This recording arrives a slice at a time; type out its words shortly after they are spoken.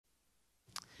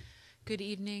Good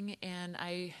evening, and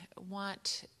I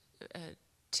want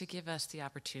to give us the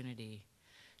opportunity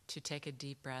to take a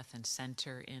deep breath and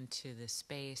center into this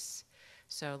space.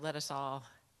 So let us all,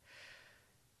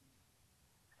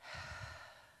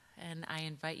 and I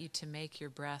invite you to make your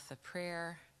breath a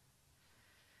prayer,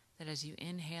 that as you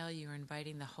inhale, you are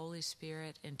inviting the Holy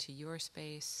Spirit into your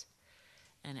space,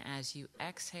 and as you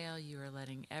exhale, you are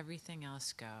letting everything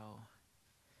else go.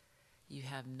 You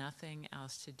have nothing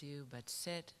else to do but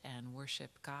sit and worship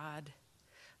God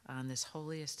on this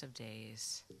holiest of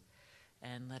days.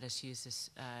 And let us use this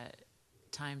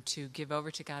time to give over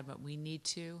to God what we need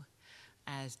to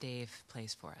as Dave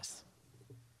plays for us.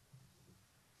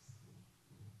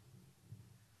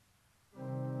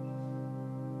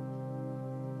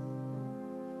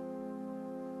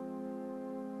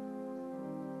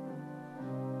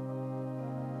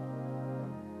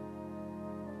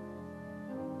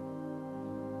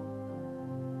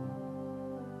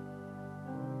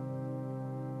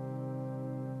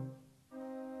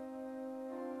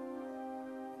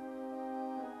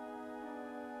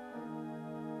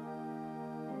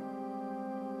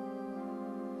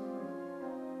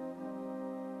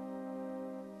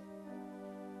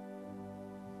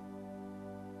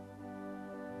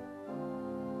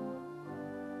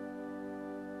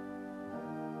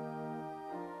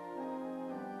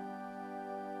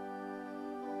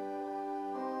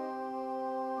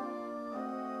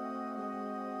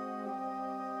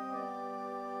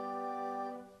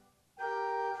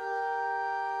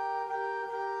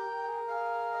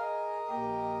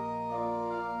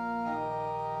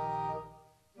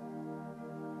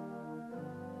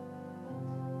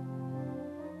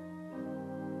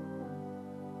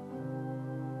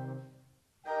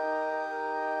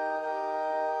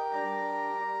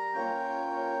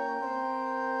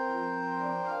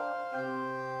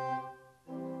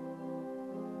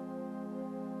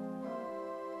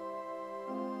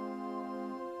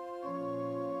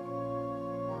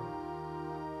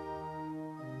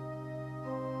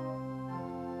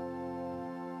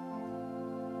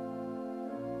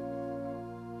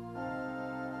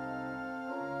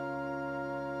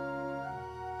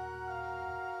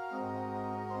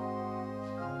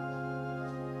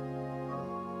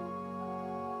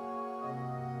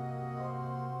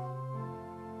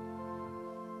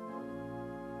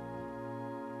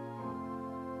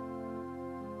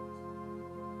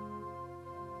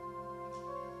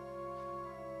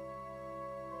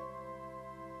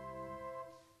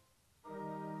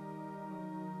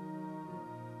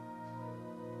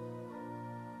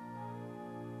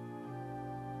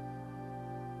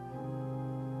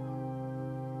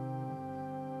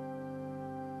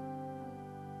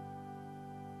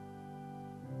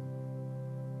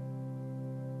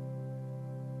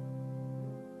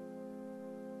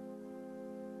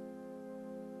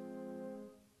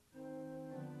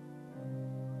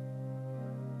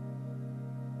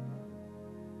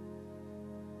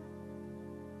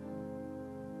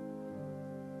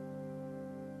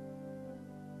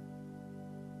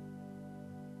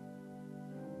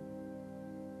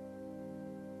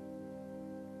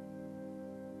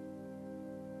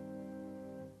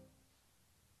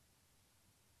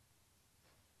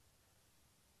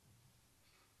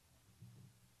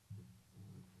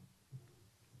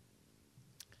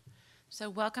 So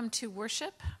welcome to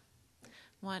worship.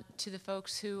 Want to the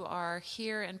folks who are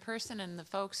here in person and the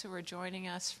folks who are joining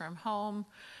us from home,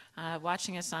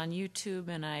 watching us on YouTube.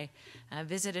 And I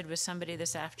visited with somebody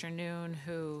this afternoon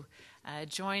who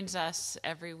joins us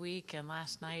every week and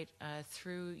last night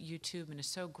through YouTube, and is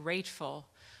so grateful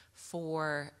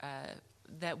for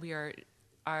that we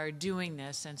are doing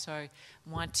this. And so I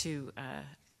want to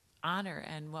honor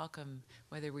and welcome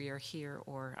whether we are here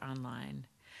or online.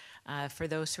 For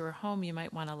those who are home, you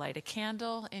might want to light a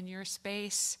candle in your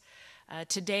space.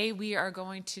 Today we are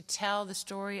going to tell the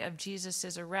story of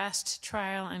Jesus' arrest,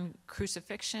 trial, and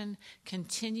crucifixion,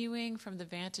 continuing from the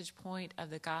vantage point of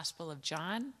the Gospel of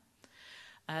John.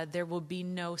 There will be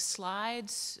no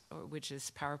slides, which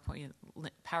is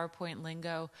PowerPoint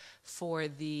lingo, for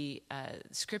the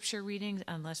scripture readings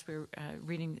unless we're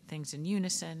reading things in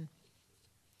unison.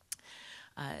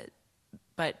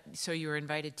 But so you're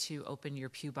invited to open your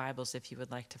pew Bibles if you would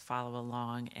like to follow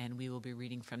along, and we will be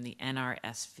reading from the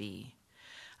NRSV.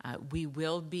 We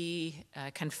will be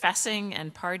confessing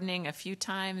and pardoning a few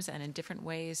times and in different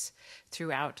ways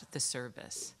throughout the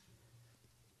service.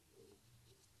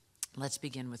 Let's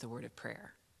begin with a word of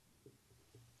prayer.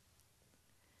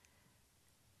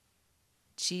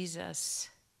 Jesus,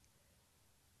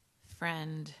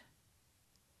 friend,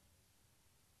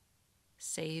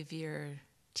 Savior,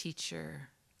 teacher,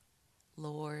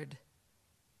 Lord,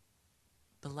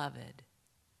 Beloved,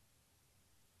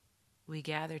 we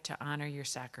gather to honor your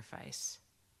sacrifice,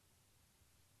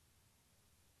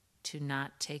 to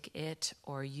not take it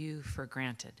or you for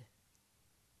granted,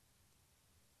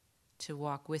 to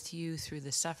walk with you through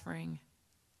the suffering,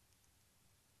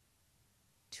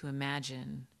 to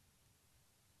imagine,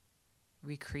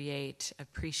 recreate,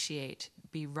 appreciate,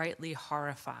 be rightly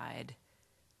horrified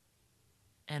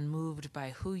and moved by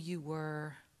who you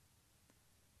were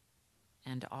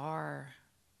and are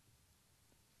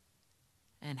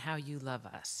and how you love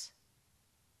us.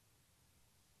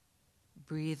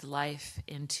 Breathe life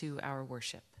into our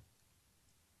worship.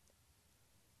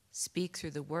 Speak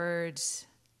through the words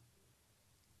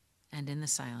and in the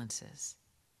silences.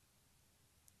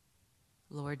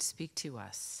 Lord, speak to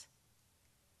us.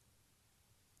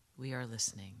 We are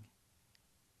listening.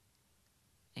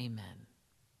 Amen.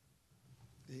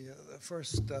 The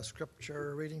first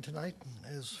scripture reading tonight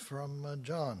is from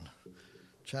John,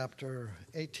 chapter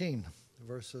 18,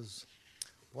 verses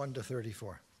 1 to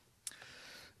 34.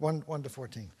 1 to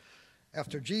 14.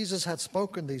 After Jesus had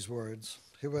spoken these words,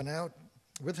 he went out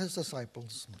with his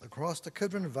disciples across the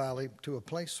Kidron Valley to a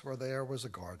place where there was a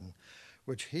garden,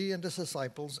 which he and his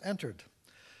disciples entered.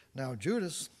 Now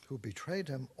Judas, who betrayed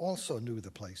him, also knew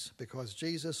the place, because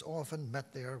Jesus often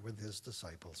met there with his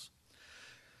disciples.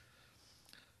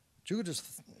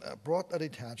 Judas brought a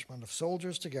detachment of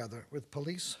soldiers together with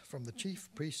police from the chief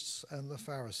priests and the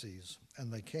Pharisees,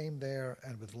 and they came there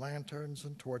and with lanterns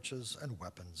and torches and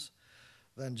weapons.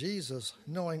 Then Jesus,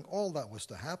 knowing all that was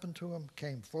to happen to him,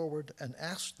 came forward and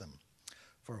asked them,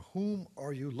 "For whom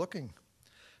are you looking?"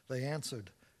 They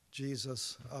answered,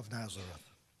 "Jesus of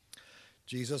Nazareth."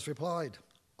 Jesus replied,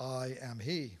 "I am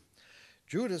he."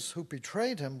 Judas, who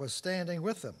betrayed him, was standing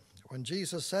with them. When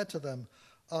Jesus said to them,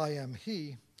 "I am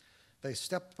he," they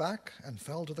stepped back and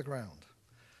fell to the ground.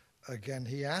 Again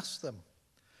he asked them,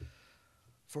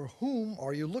 "For whom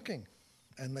are you looking?"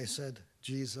 And they said,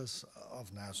 "Jesus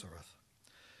of Nazareth."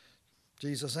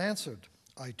 Jesus answered,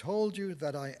 "I told you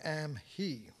that I am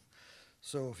he.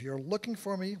 So if you're looking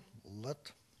for me,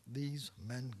 let these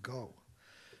men go."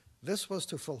 This was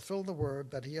to fulfill the word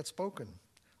that he had spoken.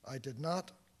 "I did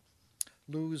not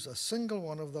lose a single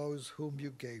one of those whom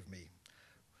you gave me."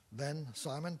 Then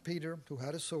Simon Peter, who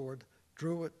had a sword,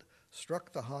 drew it,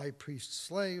 struck the high priest's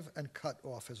slave, and cut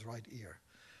off his right ear.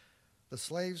 The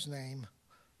slave's name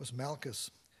was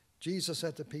Malchus. Jesus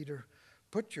said to Peter,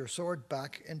 "Put your sword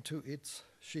back into its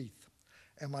sheath.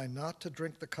 Am I not to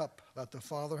drink the cup that the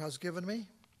Father has given me?"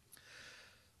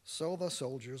 So the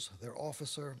soldiers, their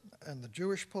officer, and the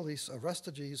Jewish police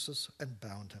arrested Jesus and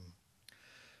bound him.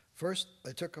 First,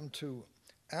 they took him to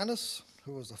Annas,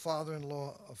 who was the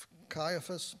father-in-law of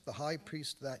Caiaphas, the high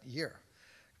priest that year.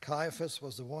 Caiaphas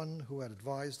was the one who had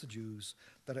advised the Jews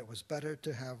that it was better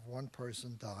to have one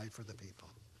person die for the people.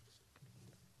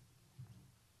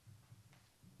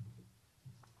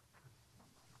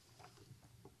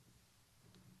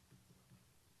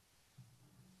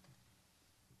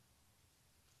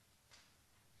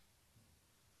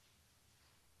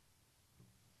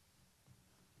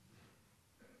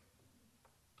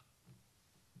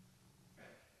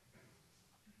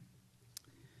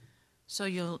 So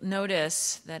you'll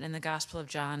notice that in the Gospel of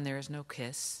John, there is no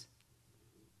kiss.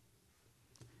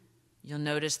 You'll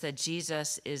notice that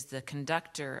Jesus is the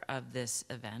conductor of this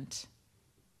event.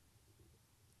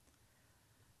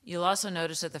 You'll also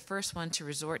notice that the first one to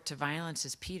resort to violence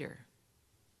is Peter,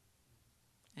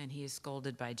 and he is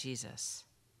scolded by Jesus.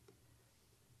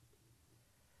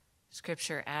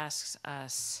 Scripture asks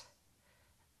us,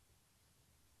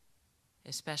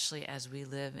 especially as we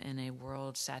live in a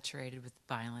world saturated with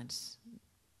violence,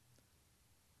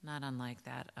 not unlike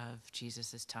that of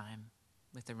Jesus' time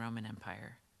with the Roman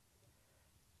Empire.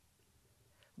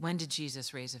 When did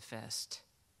Jesus raise a fist?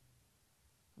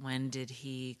 When did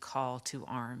he call to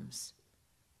arms?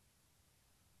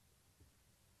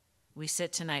 We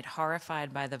sit tonight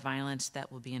horrified by the violence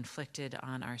that will be inflicted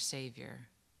on our Savior.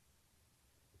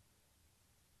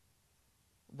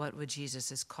 What would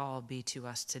Jesus' call be to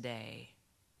us today?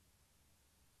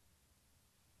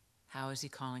 How is he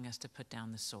calling us to put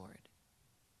down the sword?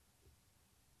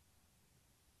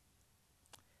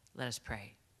 Let us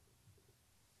pray.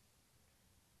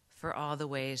 For all the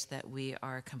ways that we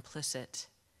are complicit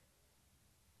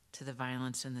to the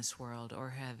violence in this world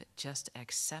or have just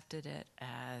accepted it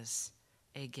as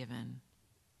a given.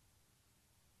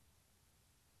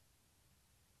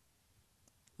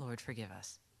 Lord, forgive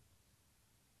us.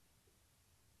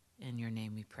 In your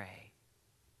name we pray.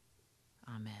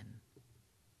 Amen.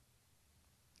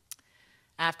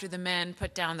 After the men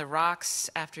put down the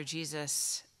rocks, after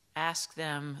Jesus asked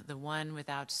them, the one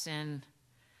without sin,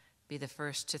 be the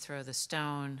first to throw the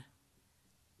stone,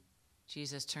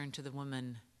 Jesus turned to the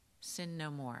woman, "Sin no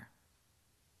more."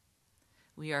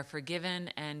 We are forgiven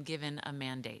and given a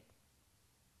mandate.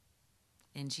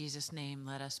 In Jesus' name,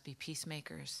 let us be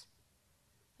peacemakers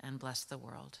and bless the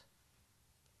world.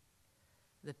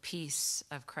 The peace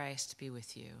of Christ be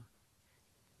with you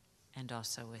and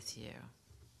also with you.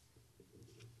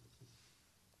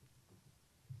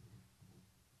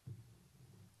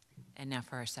 And now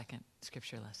for our second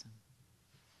scripture lesson.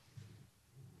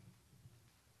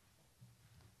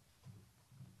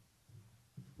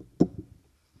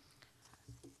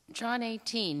 John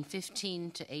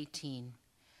 18:15-18.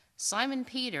 Simon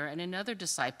Peter and another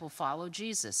disciple followed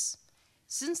Jesus.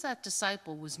 Since that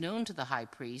disciple was known to the high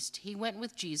priest, he went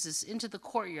with Jesus into the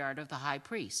courtyard of the high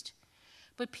priest.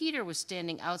 But Peter was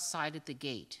standing outside at the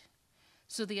gate.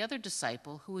 So the other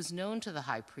disciple, who was known to the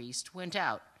high priest, went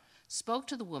out, spoke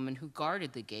to the woman who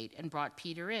guarded the gate, and brought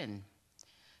Peter in.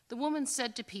 The woman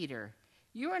said to Peter,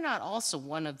 "You are not also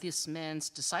one of this man's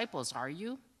disciples, are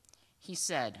you?" He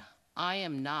said, "I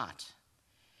am not."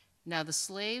 Now the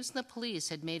slaves and the police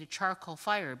had made a charcoal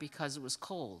fire because it was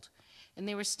cold, and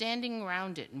they were standing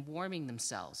around it and warming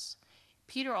themselves.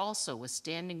 Peter also was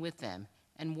standing with them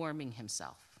and warming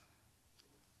himself.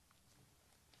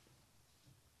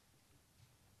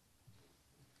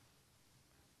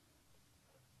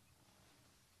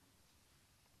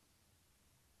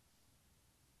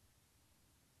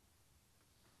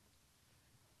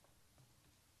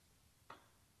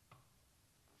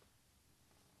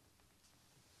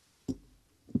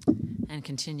 And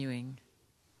continuing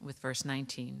with verse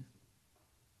 19.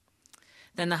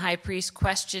 Then the high priest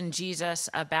questioned Jesus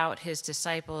about his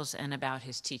disciples and about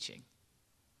his teaching.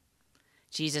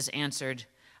 Jesus answered,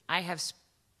 "I have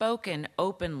spoken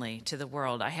openly to the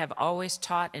world. I have always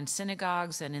taught in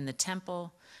synagogues and in the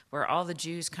temple where all the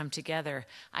Jews come together.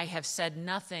 I have said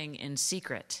nothing in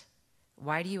secret.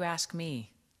 Why do you ask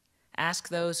me? Ask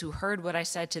those who heard what I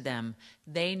said to them.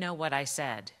 They know what I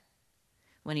said."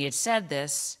 When he had said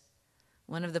this,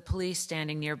 one of the police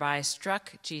standing nearby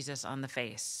struck Jesus on the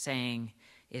face, saying,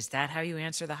 "Is that how you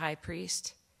answer the high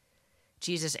priest?"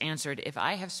 Jesus answered, "If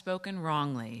I have spoken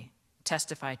wrongly,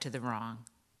 testify to the wrong.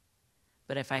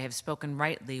 But if I have spoken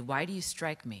rightly, why do you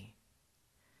strike me?"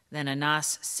 Then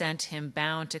Annas sent him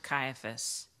bound to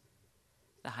Caiaphas,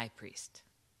 the high priest.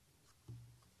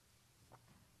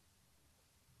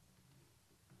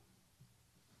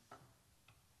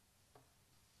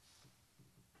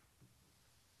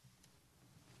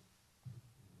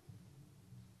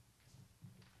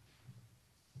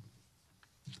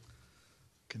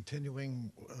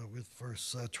 Continuing with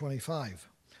verse 25.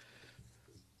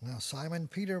 Now Simon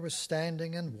Peter was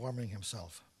standing and warming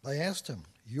himself. They asked him,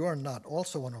 "You are not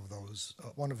also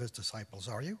one of his disciples,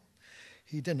 are you?"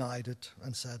 He denied it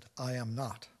and said, "I am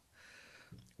not."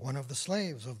 One of the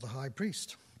slaves of the high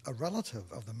priest, a relative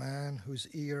of the man whose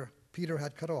ear Peter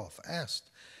had cut off,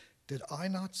 asked, "Did I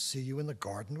not see you in the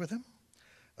garden with him?"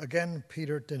 Again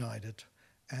Peter denied it,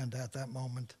 and at that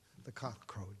moment the cock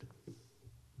crowed.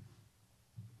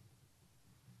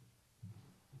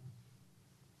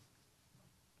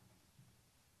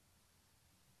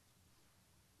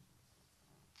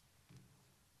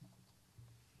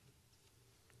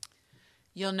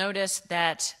 You'll notice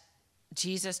that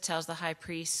Jesus tells the high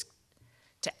priest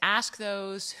to ask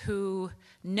those who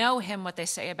know him what they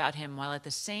say about him, while at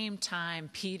the same time,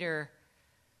 Peter,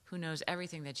 who knows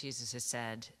everything that Jesus has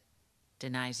said,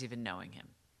 denies even knowing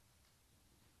him.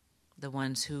 The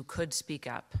ones who could speak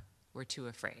up were too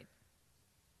afraid.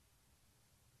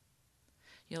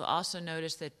 You'll also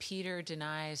notice that Peter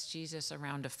denies Jesus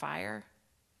around a fire.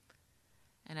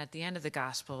 And at the end of the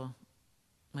gospel,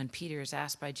 when Peter is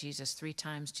asked by Jesus 3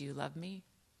 times, "Do you love me?"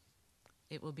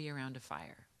 it will be around a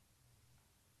fire.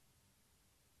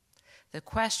 The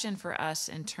question for us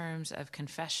in terms of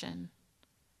confession: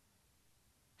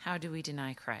 how do we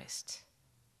deny Christ?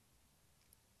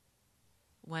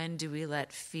 When do we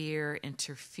let fear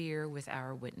interfere with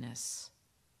our witness?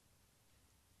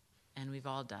 And we've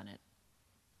all done it.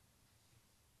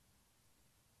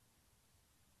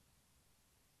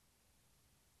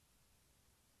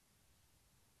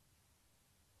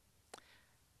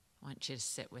 I want you to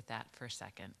sit with that for a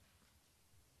second.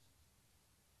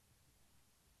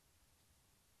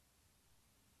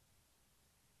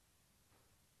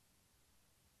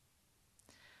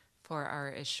 For our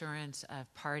assurance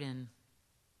of pardon,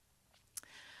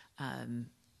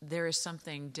 there is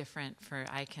something different for,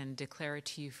 I can declare it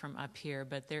to you from up here,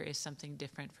 but there is something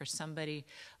different for somebody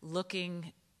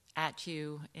looking at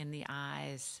you in the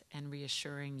eyes and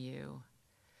reassuring you,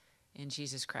 in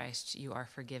Jesus Christ, you are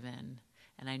forgiven.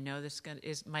 And I know this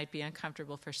might be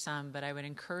uncomfortable for some, but I would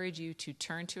encourage you to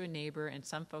turn to a neighbor, and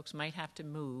some folks might have to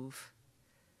move,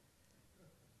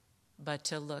 but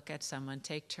to look at someone,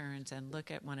 take turns, and look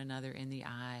at one another in the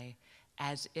eye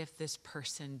as if this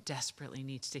person desperately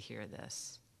needs to hear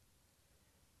this.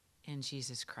 In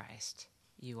Jesus Christ,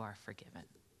 you are forgiven.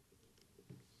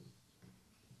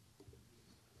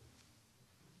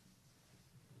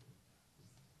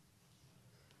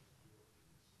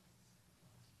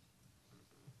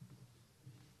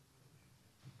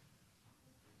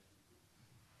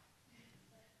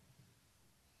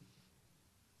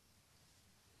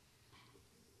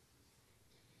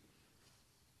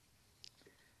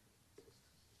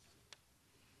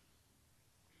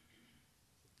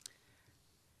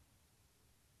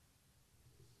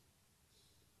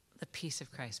 The peace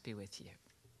of Christ be with you.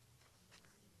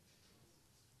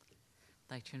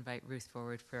 I'd like to invite Ruth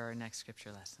forward for our next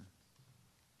scripture lesson.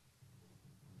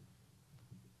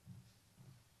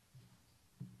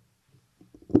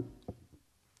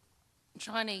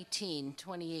 John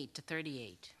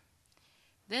 18:28-38.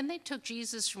 Then they took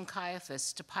Jesus from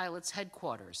Caiaphas to Pilate's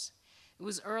headquarters. It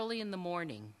was early in the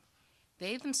morning.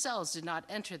 They themselves did not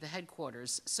enter the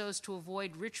headquarters so as to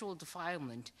avoid ritual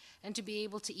defilement and to be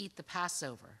able to eat the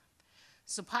Passover.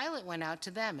 So Pilate went out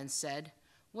to them and said,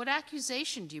 "What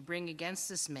accusation do you bring against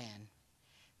this man?"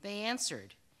 They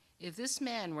answered, "If this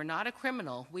man were not a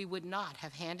criminal, we would not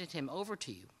have handed him over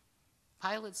to you."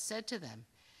 Pilate said to them,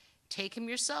 "Take him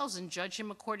yourselves and judge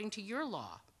him according to your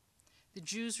law." The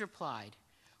Jews replied,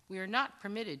 "We are not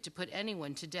permitted to put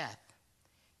anyone to death."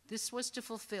 This was to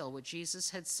fulfill what Jesus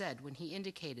had said when he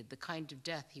indicated the kind of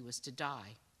death he was to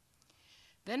die.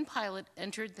 Then Pilate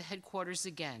entered the headquarters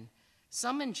again,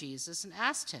 summoned Jesus, and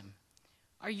asked him,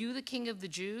 "Are you the king of the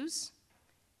Jews?"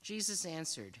 Jesus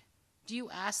answered, "Do you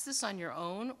ask this on your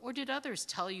own, or did others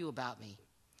tell you about me?"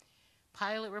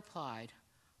 Pilate replied,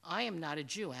 "I am not a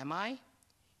Jew, am I?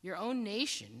 Your own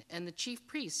nation and the chief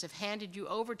priests have handed you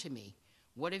over to me.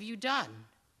 What have you done?"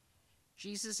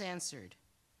 Jesus answered,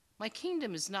 "My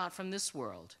kingdom is not from this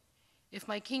world. If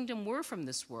my kingdom were from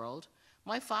this world,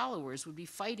 my followers would be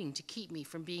fighting to keep me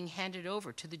from being handed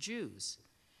over to the Jews.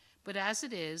 But as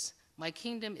it is, my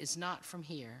kingdom is not from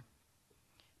here."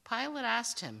 Pilate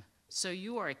asked him, "So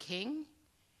you are a king?"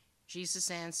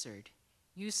 Jesus answered,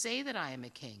 "You say that I am a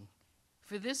king.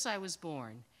 For this I was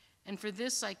born, and for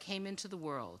this I came into the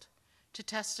world, to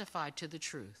testify to the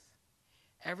truth.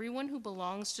 Everyone who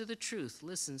belongs to the truth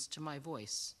listens to my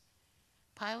voice."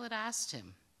 Pilate asked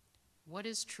him, "What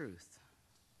is truth?"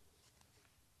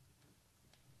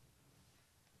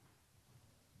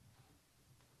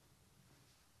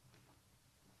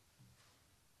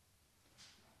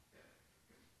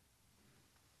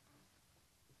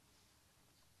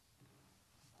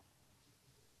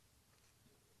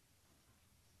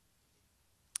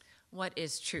 What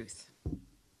is truth?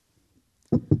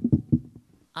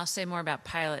 I'll say more about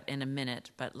Pilate in a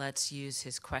minute, but let's use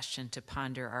his question to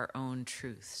ponder our own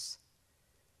truths.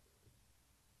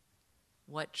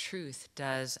 What truth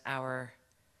does our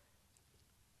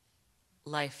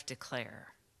life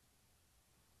declare?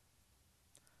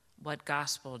 What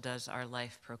gospel does our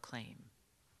life proclaim?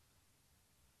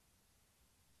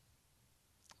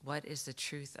 What is the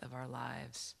truth of our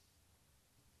lives?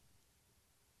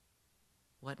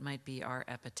 What might be our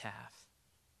epitaph?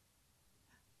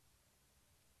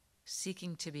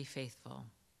 Seeking to be faithful,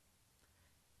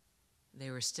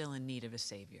 they were still in need of a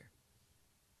Savior.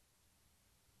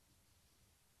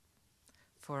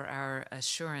 For our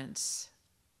assurance,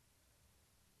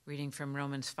 reading from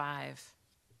Romans 5,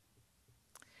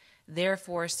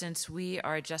 "Therefore, since we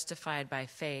are justified by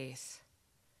faith,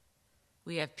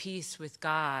 we have peace with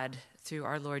God through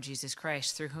our Lord Jesus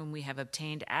Christ, through whom we have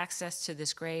obtained access to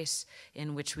this grace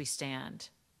in which we stand.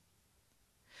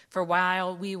 For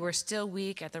while we were still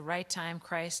weak, at the right time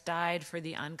Christ died for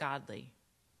the ungodly.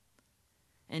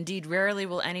 Indeed, rarely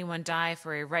will anyone die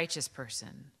for a righteous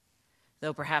person,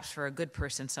 though perhaps for a good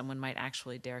person someone might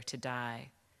actually dare to die.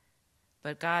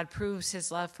 But God proves his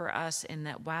love for us in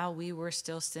that while we were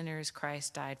still sinners,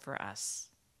 Christ died for us."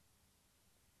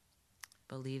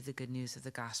 Believe the good news of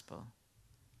the gospel.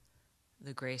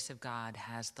 The grace of God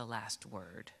has the last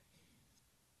word.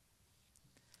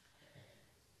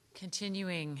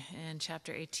 Continuing in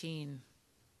chapter 18.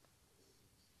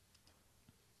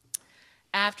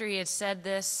 After he had said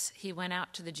this, he went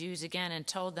out to the Jews again and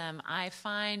told them, "I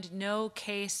find no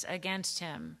case against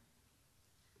him.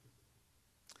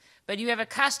 But you have a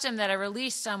custom that I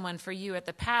release someone for you at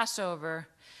the Passover.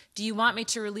 Do you want me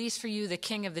to release for you the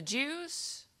King of the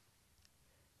Jews?"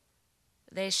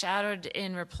 They shouted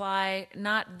in reply,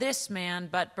 "Not this man,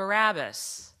 but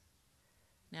Barabbas."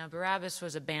 Now Barabbas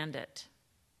was a bandit.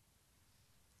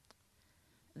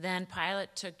 Then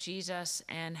Pilate took Jesus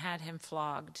and had him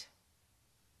flogged.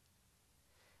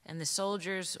 And the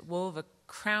soldiers wove a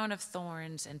crown of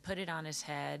thorns and put it on his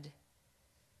head,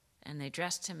 and they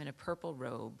dressed him in a purple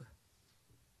robe.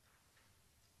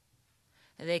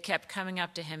 They kept coming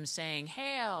up to him saying,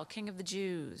 "Hail, King of the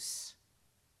Jews,"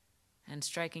 and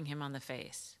striking him on the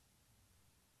face.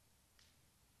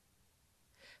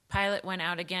 Pilate went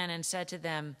out again and said to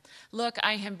them, "Look,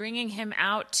 I am bringing him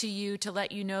out to you to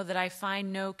let you know that I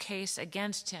find no case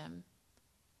against him."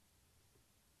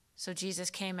 So Jesus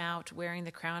came out wearing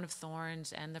the crown of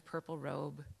thorns and the purple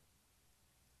robe.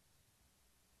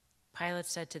 Pilate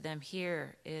said to them,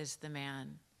 "Here is the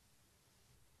man."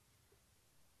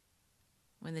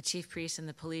 When the chief priests and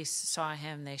the police saw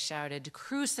him, they shouted,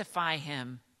 "Crucify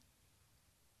him!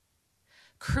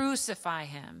 Crucify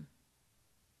him!"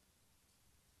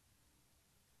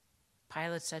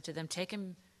 Pilate said to them, "Take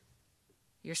him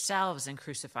yourselves and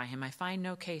crucify him. I find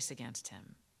no case against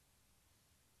him."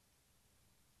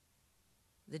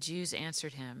 The Jews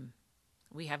answered him,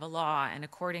 "We have a law, and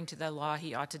according to the law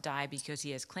he ought to die because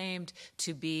he has claimed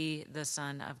to be the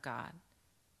Son of God."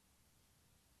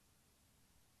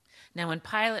 Now when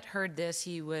Pilate heard this,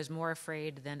 he was more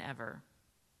afraid than ever.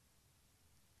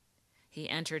 He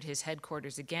entered his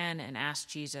headquarters again and asked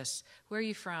Jesus, "Where are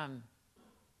you from?"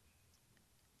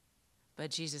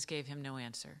 But Jesus gave him no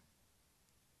answer.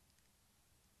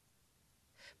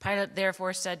 Pilate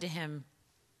therefore said to him,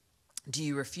 "Do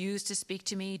you refuse to speak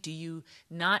to me? Do you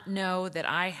not know that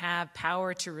I have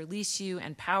power to release you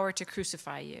and power to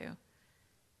crucify you?"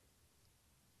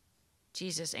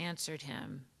 Jesus answered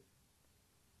him,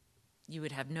 "You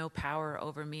would have no power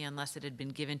over me unless it had been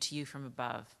given to you from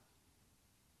above.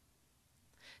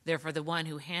 Therefore, the one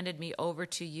who handed me over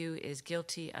to you is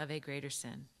guilty of a greater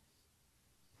sin."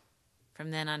 From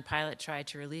then on, Pilate tried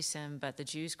to release him, but the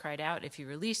Jews cried out, "If you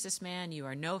release this man, you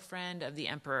are no friend of the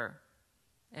emperor.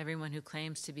 Everyone who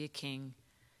claims to be a king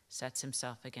sets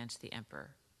himself against the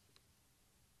emperor."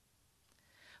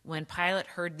 When Pilate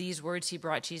heard these words, he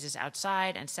brought Jesus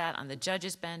outside and sat on the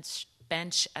judge's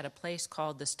bench at a place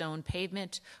called the Stone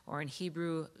Pavement, or in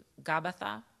Hebrew,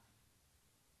 Gabbatha.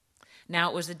 Now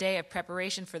it was the day of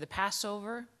preparation for the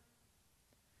Passover,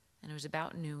 and it was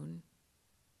about noon.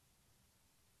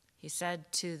 He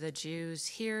said to the Jews,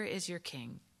 "Here is your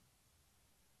king."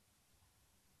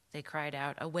 They cried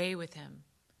out, "Away with him!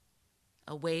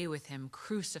 Away with him!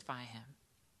 Crucify him!"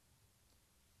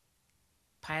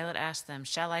 Pilate asked them,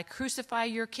 "Shall I crucify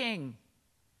your king?"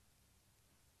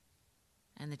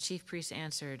 And the chief priests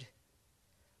answered,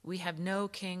 "We have no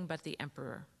king but the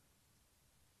emperor."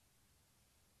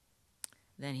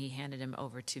 Then he handed him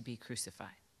over to be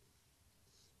crucified.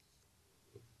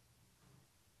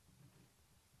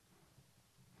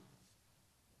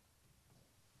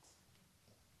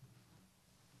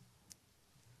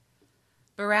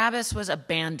 Barabbas was a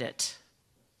bandit,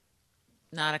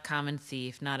 not a common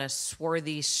thief, not a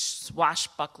swarthy,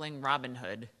 swashbuckling Robin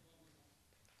Hood.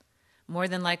 More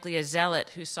than likely a zealot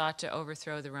who sought to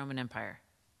overthrow the Roman Empire.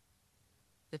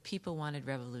 The people wanted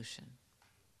revolution.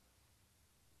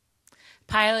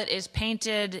 Pilate is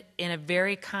painted in a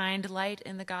very kind light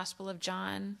in the Gospel of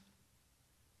John,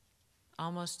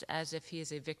 almost as if he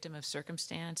is a victim of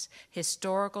circumstance.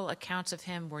 Historical accounts of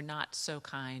him were not so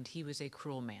kind. He was a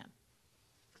cruel man.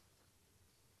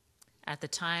 At the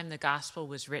time the gospel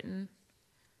was written,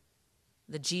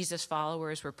 the Jesus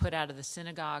followers were put out of the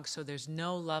synagogue, so there's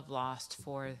no love lost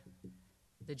for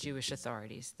the Jewish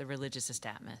authorities, the religious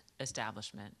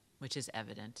establishment, which is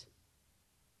evident.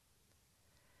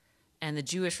 And the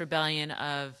Jewish rebellion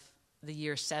of the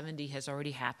year 70 has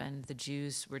already happened. The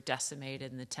Jews were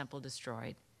decimated and the temple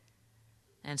destroyed.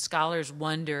 And scholars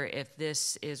wonder if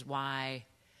this is why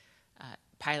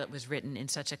Pilate was written in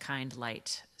such a kind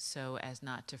light, so as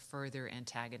not to further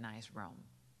antagonize Rome.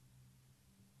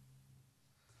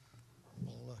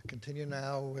 We'll continue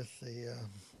now with the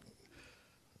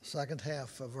second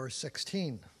half of verse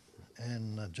 16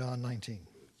 in John 19.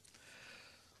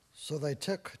 So they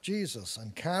took Jesus,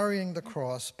 and carrying the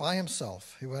cross by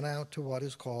himself, he went out to what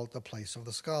is called the place of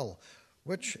the skull,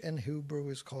 which in Hebrew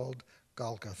is called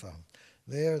Golgotha.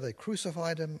 There they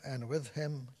crucified him, and with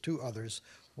him 2 others,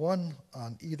 one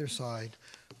on either side,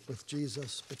 with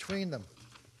Jesus between them.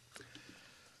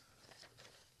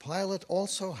 Pilate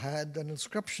also had an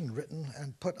inscription written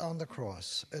and put on the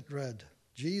cross. It read,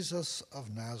 "Jesus of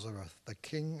Nazareth, the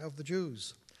King of the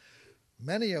Jews."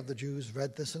 Many of the Jews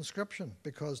read this inscription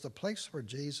because the place where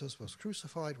Jesus was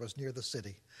crucified was near the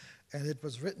city, and it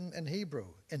was written in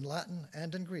Hebrew, in Latin,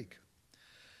 and in Greek.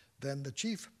 Then the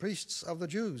chief priests of the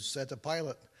Jews said to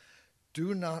Pilate,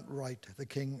 "Do not write the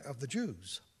King of the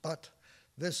Jews, but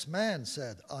this man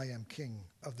said, 'I am King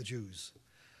of the Jews.'"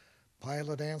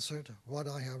 Pilate answered, "What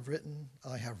I have written,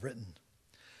 I have written."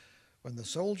 When the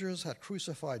soldiers had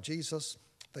crucified Jesus,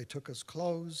 they took his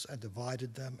clothes and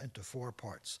divided them into 4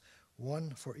 parts,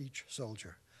 one for each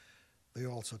soldier. They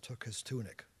also took his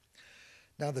tunic.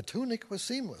 Now the tunic was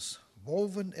seamless,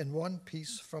 woven in one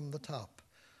piece from the top.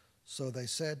 So they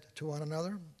said to one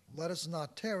another, "Let us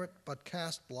not tear it, but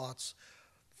cast lots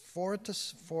for it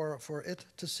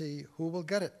to see who will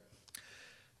get it."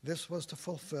 This was to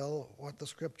fulfill what the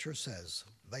scripture says,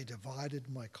 "They divided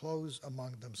my clothes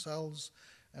among themselves,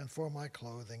 and for my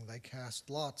clothing they cast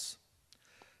lots."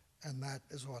 And that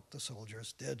is what the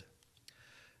soldiers did.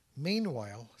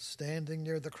 Meanwhile, standing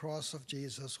near the cross of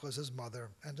Jesus was his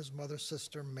mother and his mother's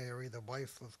sister Mary, the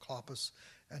wife of Clopas,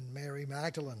 and Mary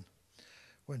Magdalene.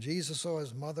 When Jesus saw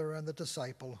his mother and the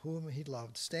disciple whom he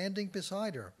loved standing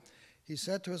beside her, he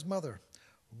said to his mother,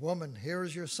 "Woman, here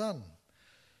is your son."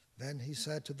 Then he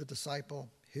said to the disciple,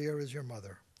 "Here is your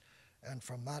mother." And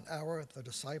from that hour the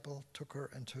disciple took her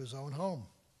into his own home.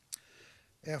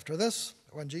 After this,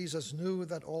 when Jesus knew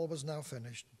that all was now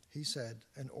finished, he said,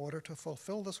 in order to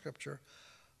fulfill the scripture,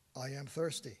 "I am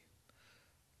thirsty."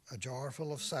 A jar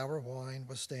full of sour wine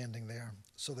was standing there,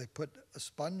 so they put a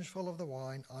sponge full of the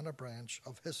wine on a branch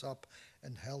of hyssop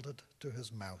and held it to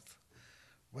his mouth.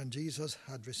 When Jesus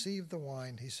had received the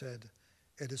wine, he said,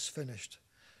 "It is finished."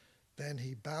 Then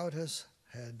he bowed his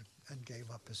head and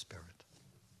gave up his spirit.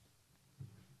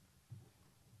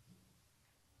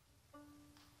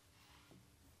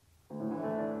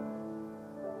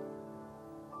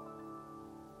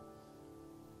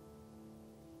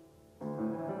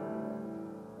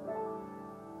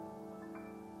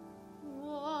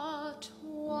 What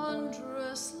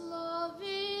wondrous love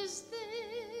is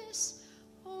this,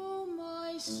 O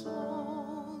my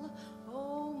soul,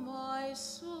 O my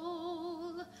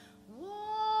soul?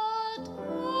 What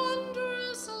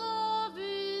wondrous love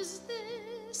is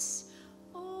this,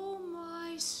 O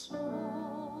my soul?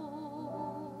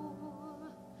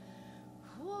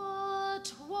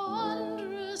 What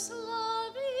wondrous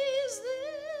love is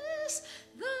this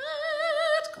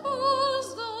that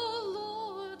caused the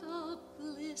Lord of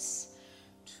bliss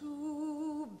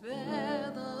to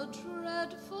bear the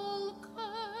dreadful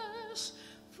curse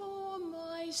for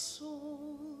my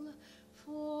soul,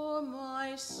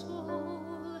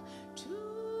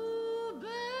 to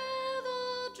bear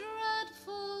the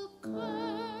dreadful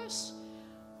curse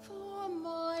for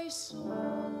my soul.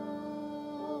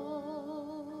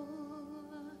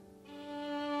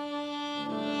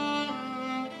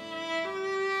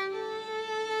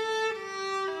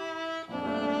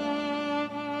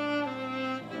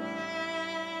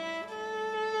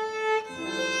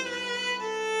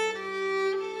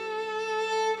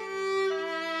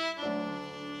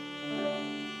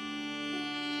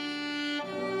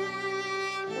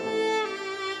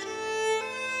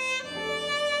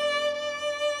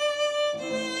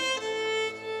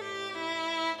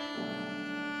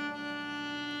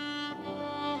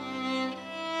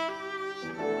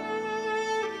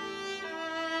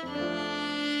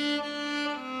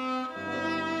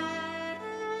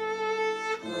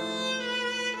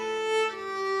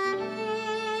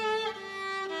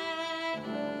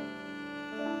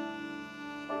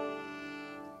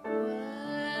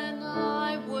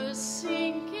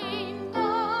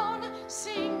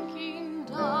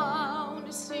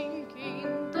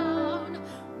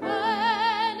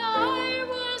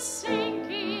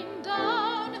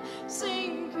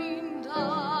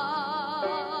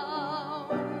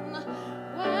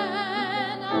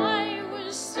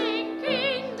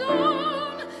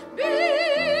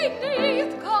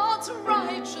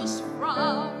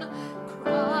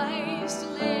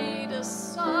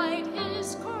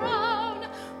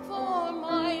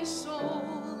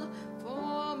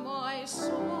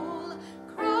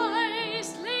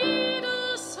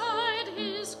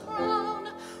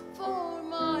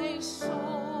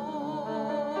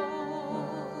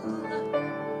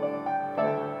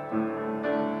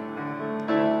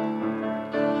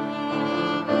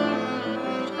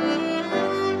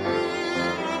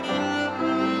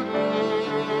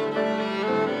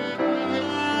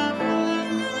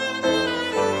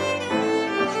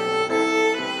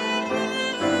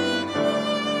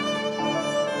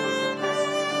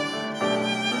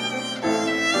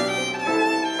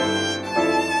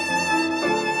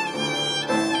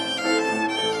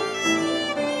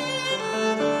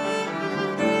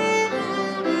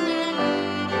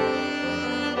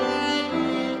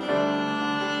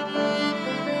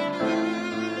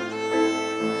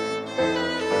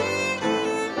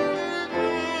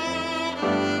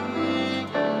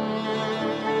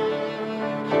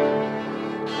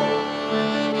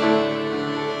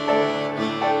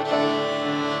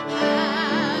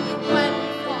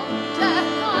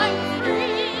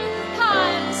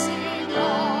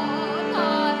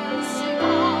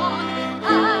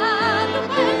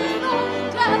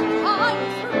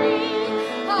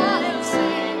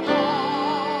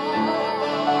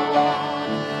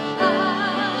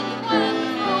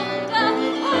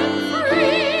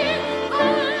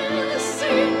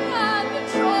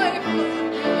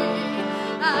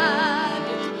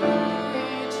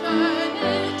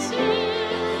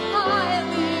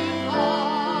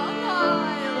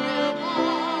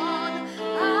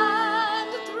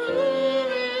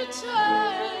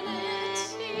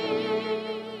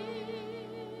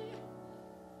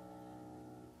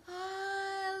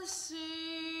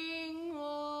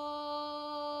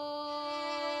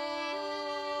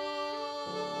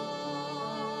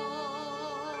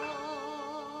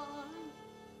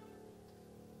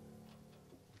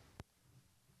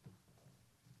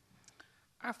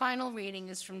 Our final reading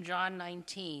is from John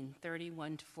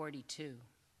 19:31 to 42.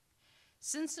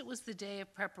 Since it was the day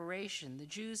of preparation, the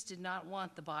Jews did not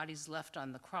want the bodies left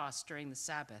on the cross during the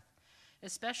Sabbath,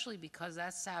 especially because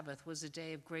that Sabbath was a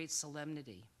day of great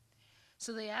solemnity.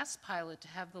 So they asked Pilate to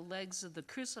have the legs of the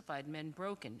crucified men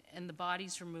broken and the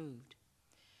bodies removed.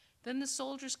 Then the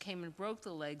soldiers came and broke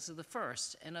the legs of the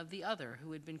first and of the other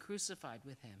who had been crucified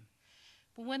with him.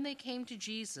 But when they came to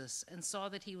Jesus and saw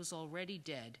that he was already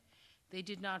dead, they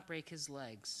did not break his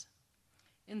legs.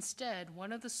 Instead,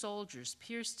 one of the soldiers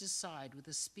pierced his side with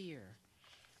a spear,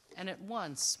 and at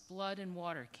once blood and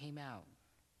water came out.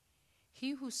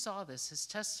 He who saw this has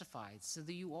testified, so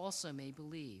that you also may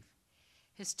believe.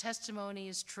 His testimony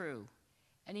is true,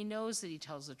 and he knows that he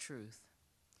tells the truth.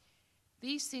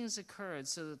 These things occurred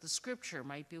so that the scripture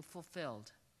might be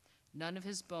fulfilled. None of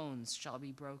his bones shall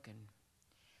be broken.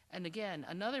 And again,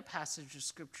 another passage of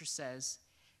scripture says,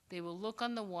 they will look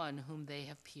on the one whom they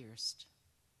have pierced.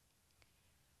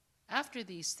 After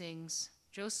these things,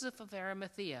 Joseph of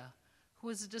Arimathea, who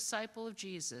was a disciple of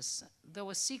Jesus, though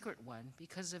a secret one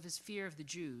because of his fear of the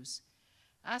Jews,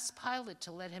 asked Pilate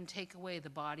to let him take away the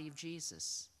body of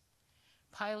Jesus.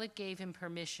 Pilate gave him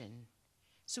permission,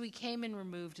 so he came and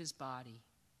removed his body.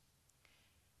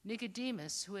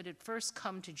 Nicodemus, who had at first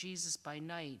come to Jesus by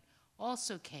night,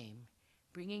 also came,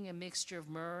 bringing a mixture of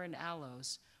myrrh and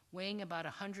aloes, weighing about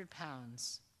 100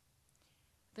 pounds.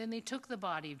 Then they took the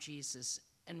body of Jesus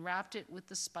and wrapped it with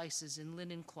the spices in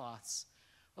linen cloths,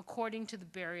 according to the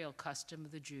burial custom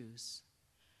of the Jews.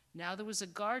 Now there was a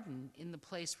garden in the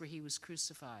place where he was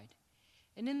crucified,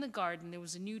 and in the garden there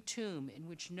was a new tomb in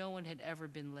which no one had ever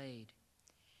been laid.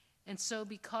 And so,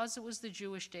 because it was the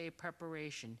Jewish day of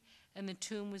preparation and the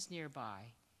tomb was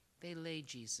nearby, they laid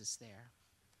Jesus there.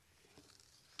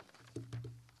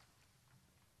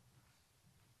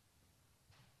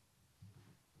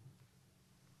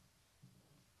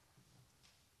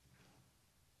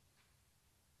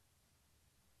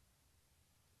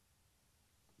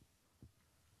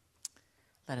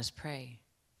 Let us pray.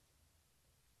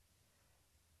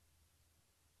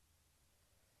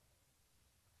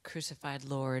 Crucified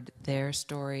Lord, their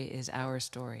story is our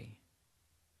story.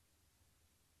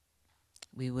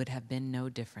 We would have been no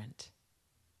different.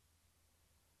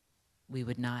 We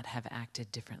would not have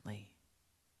acted differently.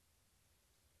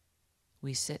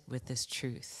 We sit with this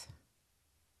truth.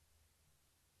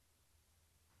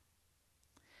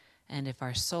 And if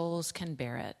our souls can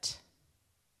bear it,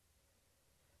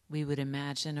 we would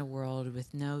imagine a world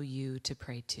with no you to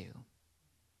pray to.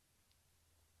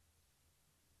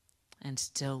 And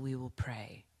still we will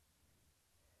pray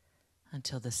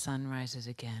until the sun rises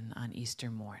again on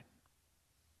Easter morn.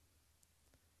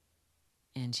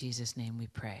 In Jesus' name we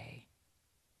pray.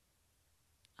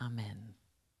 Amen.